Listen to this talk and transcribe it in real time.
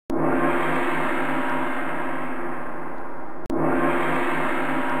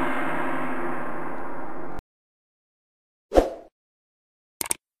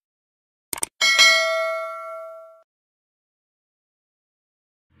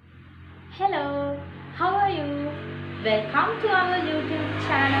Hello, how are you? Welcome to our YouTube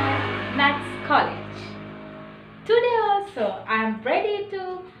channel Maths College. Today also I am ready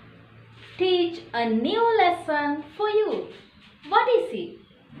to teach a new lesson for you. What is it?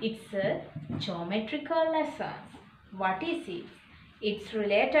 It's a geometrical lesson. What is it? It's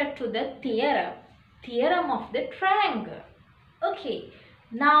related to the theorem of the triangle. Okay,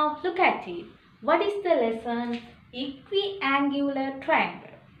 now look at it. What is the lesson? Equiangular triangle.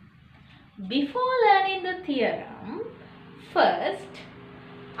 Before learning the theorem, first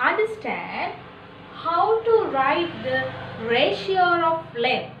understand how to write the ratio of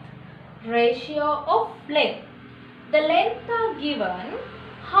length. Ratio of length. The length are given.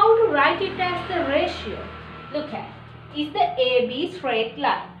 How to write it as the ratio? Look at. Is the AB straight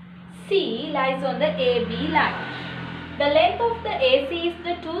line? C lies on the AB line. The length of the AC is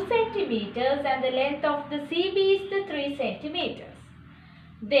the 2 centimeters and the length of the CB is the 3 centimeters.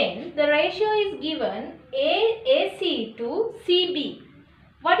 Then the ratio is given AC to CB.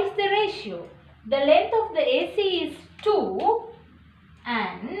 What is the ratio? The length of the AC is 2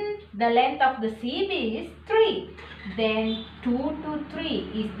 and the length of the CB is 3. Then 2 to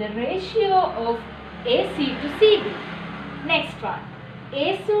 3 is the ratio of AC to CB. Next one.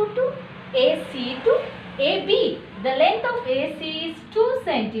 AC to AB. The length of AC is 2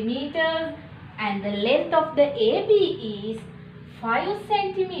 centimeters and the length of the AB is 5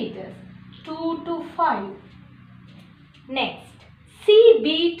 centimeters. 2 to 5. Next,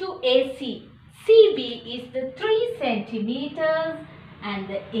 CB to AC. CB is the 3 centimeters and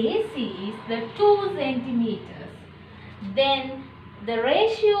the AC is the 2 centimeters. Then the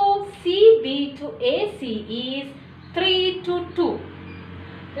ratio of CB to AC is 3 to 2.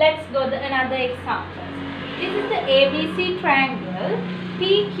 Let's go to another example. This is the ABC triangle.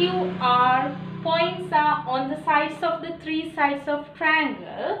 PQR points are on the sides of the 3 sides of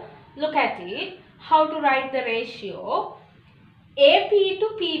triangle. Look at it. How to write the ratio? AP to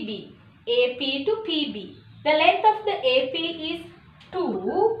PB. AP to PB. The length of the AP is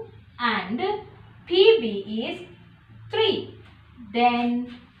 2 and PB is 3.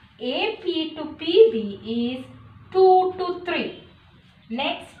 Then AP to PB is 2 to 3.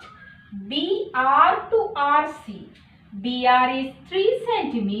 Next, BR to RC. BR is 3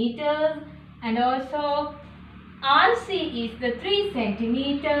 centimeters and also RC is the 3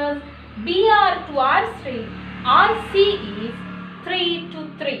 centimeters. BR to RC is 3 to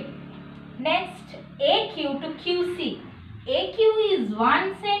 3. Next, AQ to QC. AQ is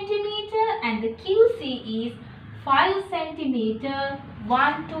 1 centimeter and the QC is 5 centimeter,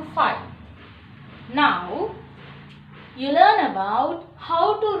 1 to 5. Now, you learn about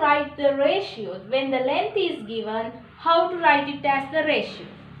how to write the ratios. When the length is given, how to write it as the ratio.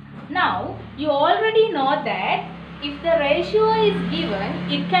 Now, you already know that if the ratio is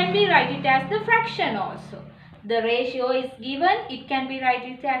given, it can be written as the fraction also. The ratio is given, it can be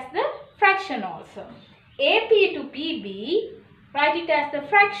written as the fraction also. AP to PB, write it as the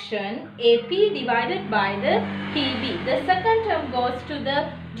fraction AP divided by the PB. The second term goes to the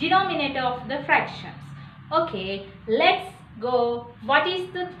denominator of the fractions. Okay, let's go. What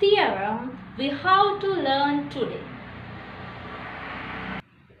is the theorem we have to learn today?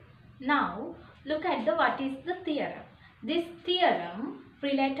 Now, look at what is the theorem. This theorem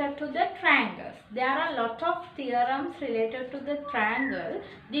related to the triangles. There are a lot of theorems related to the triangle.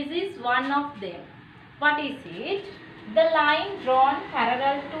 This is one of them. What is it? The line drawn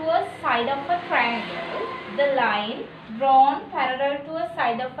parallel to a side of a triangle. The line drawn parallel to a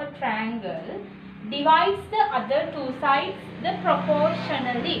side of a triangle divides the other two sides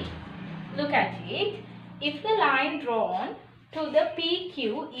proportionally. Look at it. If the line drawn to the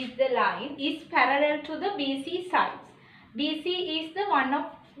PQ is parallel to the BC sides. BC is the one of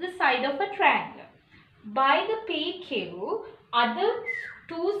the side of a triangle. By the PQ, other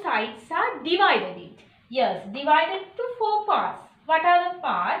two sides are divided it. Yes, divided to 4 parts. What are the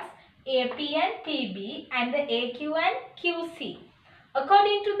parts? AP and PB and the AQ and QC.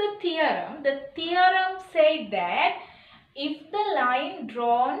 According to the theorem said that if the line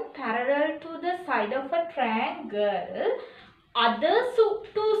drawn parallel to the side of a triangle, other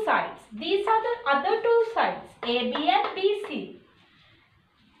two sides, these are the other two sides, AB and BC,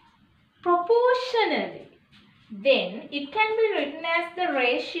 proportionally, then it can be written as the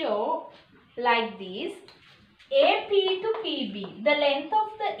ratio like this, AP to PB. The length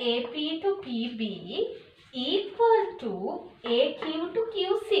of the AP to PB equal to AQ to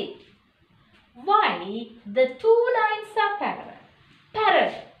QC. Why? The two lines are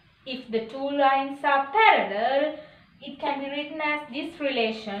parallel. If the two lines are parallel, it can be written as this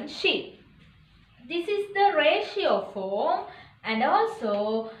relationship. This is the ratio form and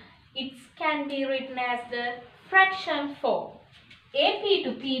also It can be written as the fraction form. AP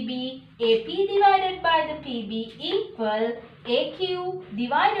to PB, AP divided by the PB equal AQ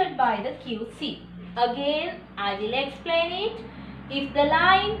divided by the QC. Again, I will explain it. If the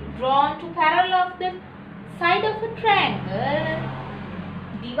line drawn to parallel of the side of a triangle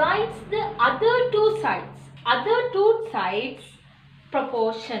divides the other two sides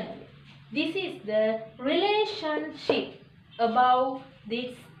proportionally. This is the relationship about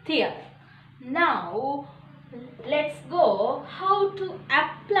this theorem. Now, let's go how to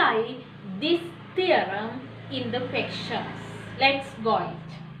apply this theorem in the questions. Let's go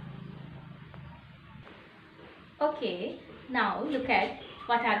it. Okay, now look at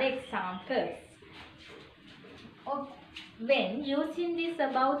what are the examples. When using this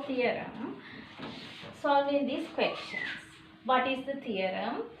above theorem, solving these questions. What is the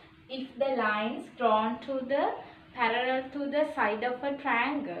theorem? If the lines drawn to the parallel to the side of a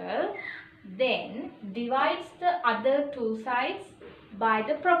triangle then divides the other two sides by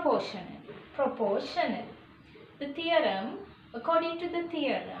the proportional. The theorem, according to the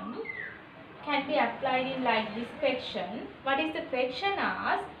theorem, can be applied in like this question. What is the question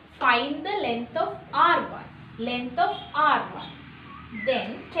asks? Find the length of R1. Length of R1.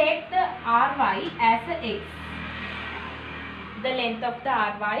 Then take the Ry as a x. The length of the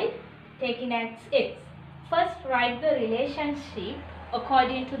Ry taken as x. First write the relationship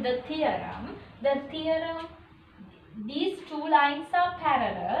according to the theorem. The theorem, these two lines are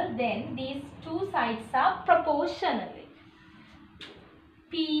parallel, then these two sides are proportionally.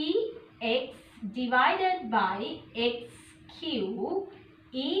 Px divided by xq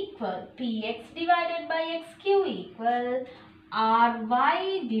equal px divided by xq equal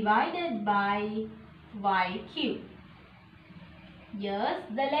ry divided by yq. Yes,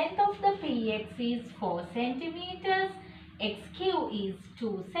 the length of the px is 4 centimeters, xq is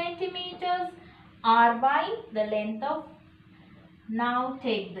 2 centimeters, ry the length of, now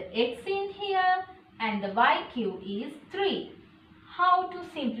take the x in here and the yq is 3. How to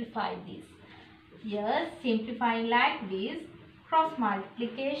simplify this? Yes, simplifying like this, cross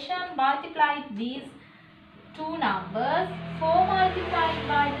multiplication, multiply these two numbers, 4 multiplied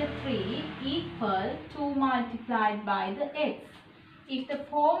by the 3 equal 2 multiplied by the x. If the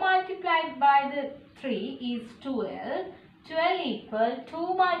 4 multiplied by the 3 is 12, 12 equal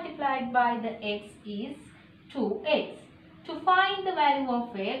 2 multiplied by the x is 2x. To find the value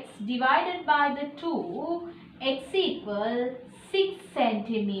of x divided by the 2, x equal 6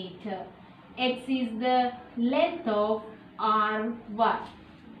 centimeter. X is the length of R1.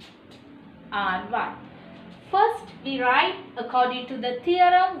 First we write according to the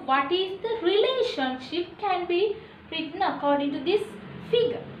theorem what is the relationship can be written according to this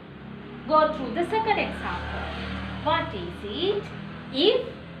figure. Go through the second example. What is it? If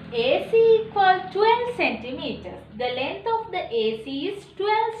AC equal 12 centimeters, the length of the AC is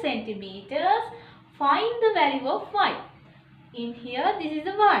 12 centimeters, find the value of y. In here this is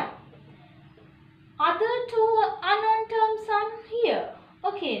the y. Other two unknown terms are here.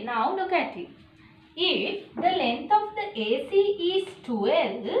 Okay, now look at it. If the length of the AC is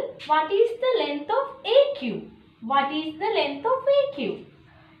 12, what is the length of AQ? What is the length of AQ?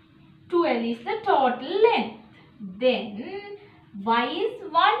 12 is the total length. Then y is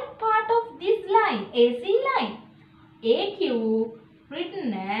one part of this line, AC line. AQ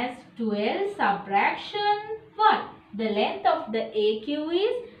written as 12 subtraction 1. The length of the AQ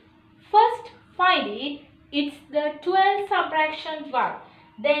is, first find it, it's the 12 subtraction 1.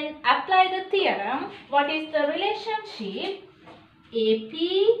 Then apply the theorem. What is the relationship? AP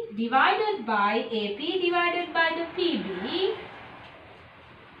divided by the PB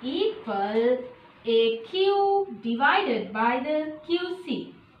equal AQ divided by the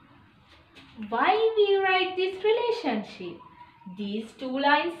QC. Why we write this relationship? These two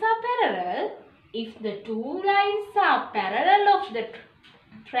lines are parallel. If the two lines are parallel of the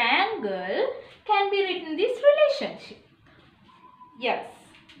triangle, can be written this relationship. Yes.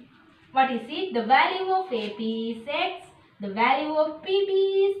 What is it? The value of AP is x. The value of PB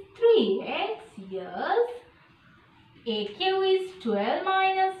is 3x. Yes. AQ is 12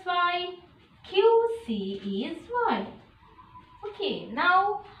 minus y. QC is y. Okay.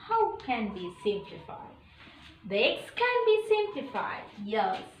 Now, how can we simplify? The x can be simplified.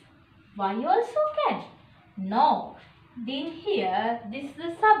 Yes. Y also can. No. In here, this is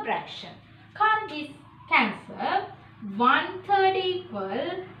the subtraction. Can't be cancelled. 1/3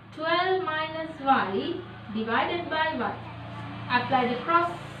 equal 12 minus y divided by y. Apply the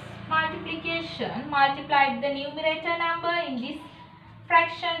cross multiplication. Multiply the numerator number in this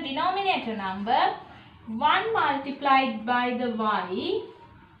fraction denominator number. 1 multiplied by the y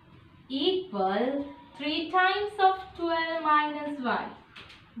equal 3 times of 12 minus y.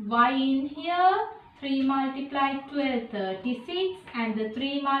 Y in here, 3 multiplied 12, 36, and the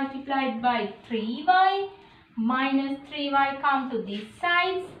 3 multiplied by 3y minus 3y come to this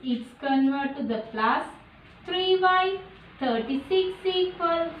side. It's convert to the plus 3y, 36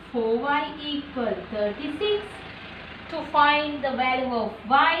 equal 4y equal 36. To find the value of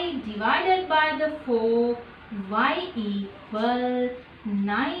y divided by the 4, y equal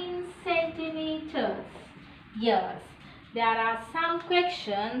 9 centimeters. Yes, there are some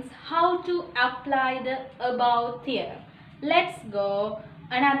questions how to apply the above theorem. Let's go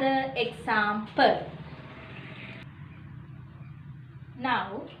another example.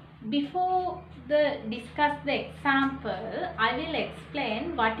 Now, before discuss the example, I will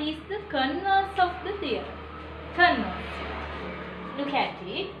explain what is the converse of the theorem. Converse. Look at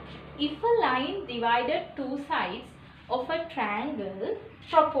it. If a line divided two sides of a triangle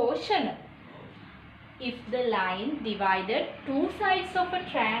proportional. If the line divided two sides of a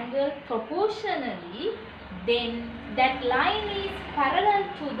triangle proportionally, then that line is parallel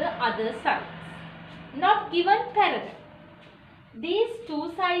to the other sides. Not given parallel. These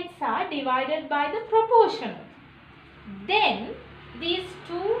two sides are divided by the proportional. Then these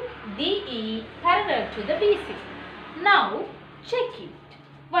two DE parallel to the BC. Now check it.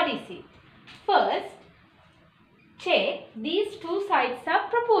 What is it? First, check these two sides are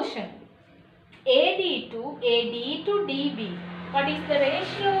proportional. AD to DB. What is the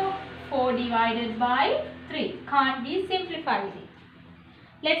ratio? 4 divided by 3. Can't be simplified.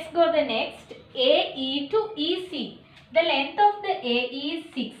 Let's go the next. AE to EC. The length of the AE is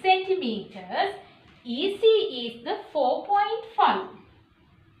 6 centimeters. EC is the 4.5.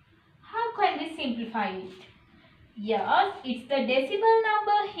 How can we simplify it? Yes, it's the decimal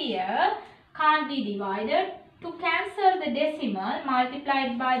number here. Can't be divided. To cancel the decimal,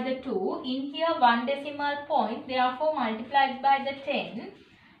 multiplied by the 2. In here 1 decimal point. Therefore multiplied by the 10.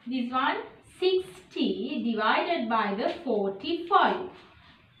 This one 60 divided by the 45.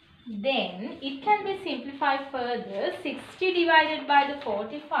 Then it can be simplified further. 60 divided by the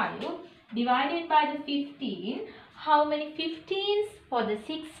 45 divided by the 15. How many 15s for the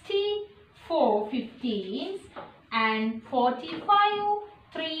 60? 4 15s and 45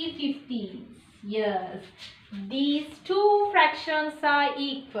 3 15s. Yes, these two fractions are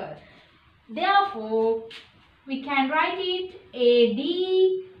equal. Therefore, we can write it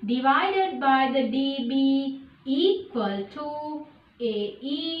AD divided by the DB equal to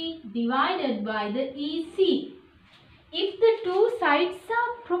AE divided by the EC. If the two sides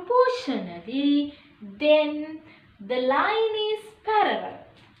are proportionally, then the line is parallel.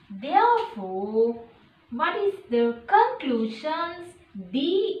 Therefore, what is the conclusions?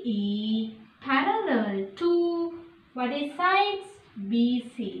 DE parallel to what is sides?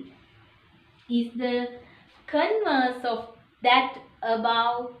 BC is the converse of that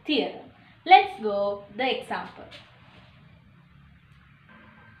above theorem. Let's go the example.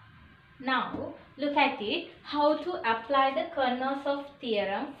 Now look at it, how to apply the converse of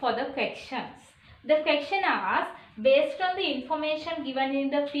theorem for the questions. The question asks, based on the information given in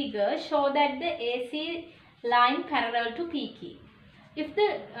the figure, show that the AC line parallel to PQ. If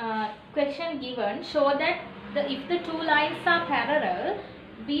the question given show that if the two lines are parallel,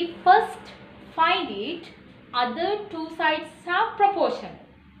 we first find it other two sides are proportional.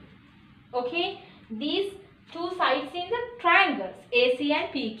 Okay, these two sides in the triangles AC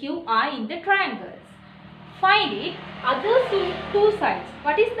and PQ are in the triangles. Find it other two sides.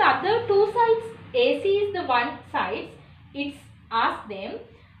 What is the other two sides? AC is the one side. It's ask them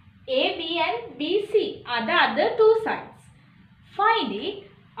AB and BC are the other two sides. Find it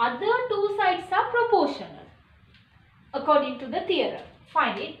other two sides are proportional according to the theorem.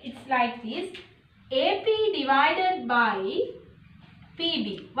 Find it. It's like this. AP divided by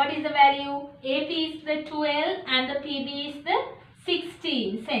PB. What is the value? AP is the 12 and the PB is the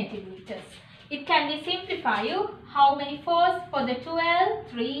 16 centimeters. It can be simplified. How many 4s for the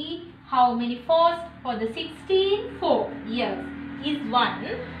 12? 3. How many 4s for the 16? 4. Yes, is 1.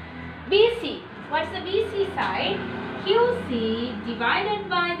 BC. What's the BC side? QC divided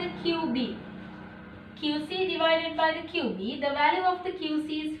by the QB. QC divided by the QB. The value of the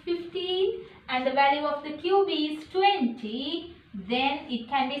QC is 15 and the value of the QB is 20. Then it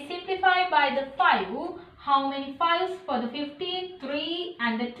can be simplified by the 5. How many 5s for the 15? 3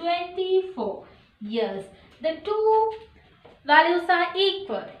 and the 24. Yes, the two values are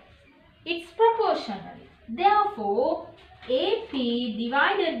equal. It's proportional. Therefore, AP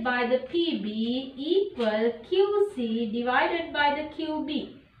divided by the PB equal QC divided by the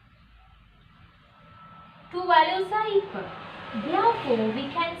QB. Two values are equal. Therefore, we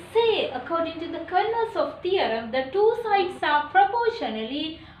can say, according to the converse of theorem, the two sides are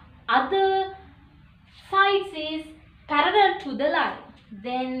proportionally, other sides is parallel to the line.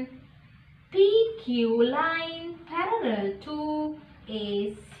 Then PQ line parallel to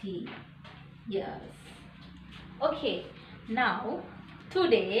AC. Yes. Okay. Now,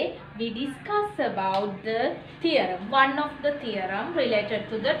 today we discuss about the theorem, one of the theorem related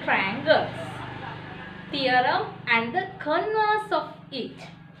to the triangles. Theorem and the converse of it.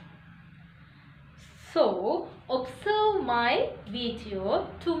 So, observe my video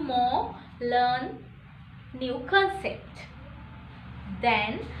to more learn new concept.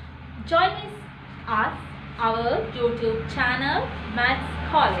 Then, join us our YouTube channel Maths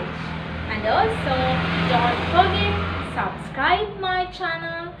College. And also, don't forget subscribe my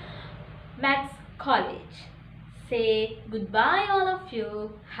channel Maths College. Say goodbye all of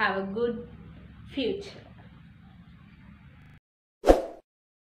you. Have a good future.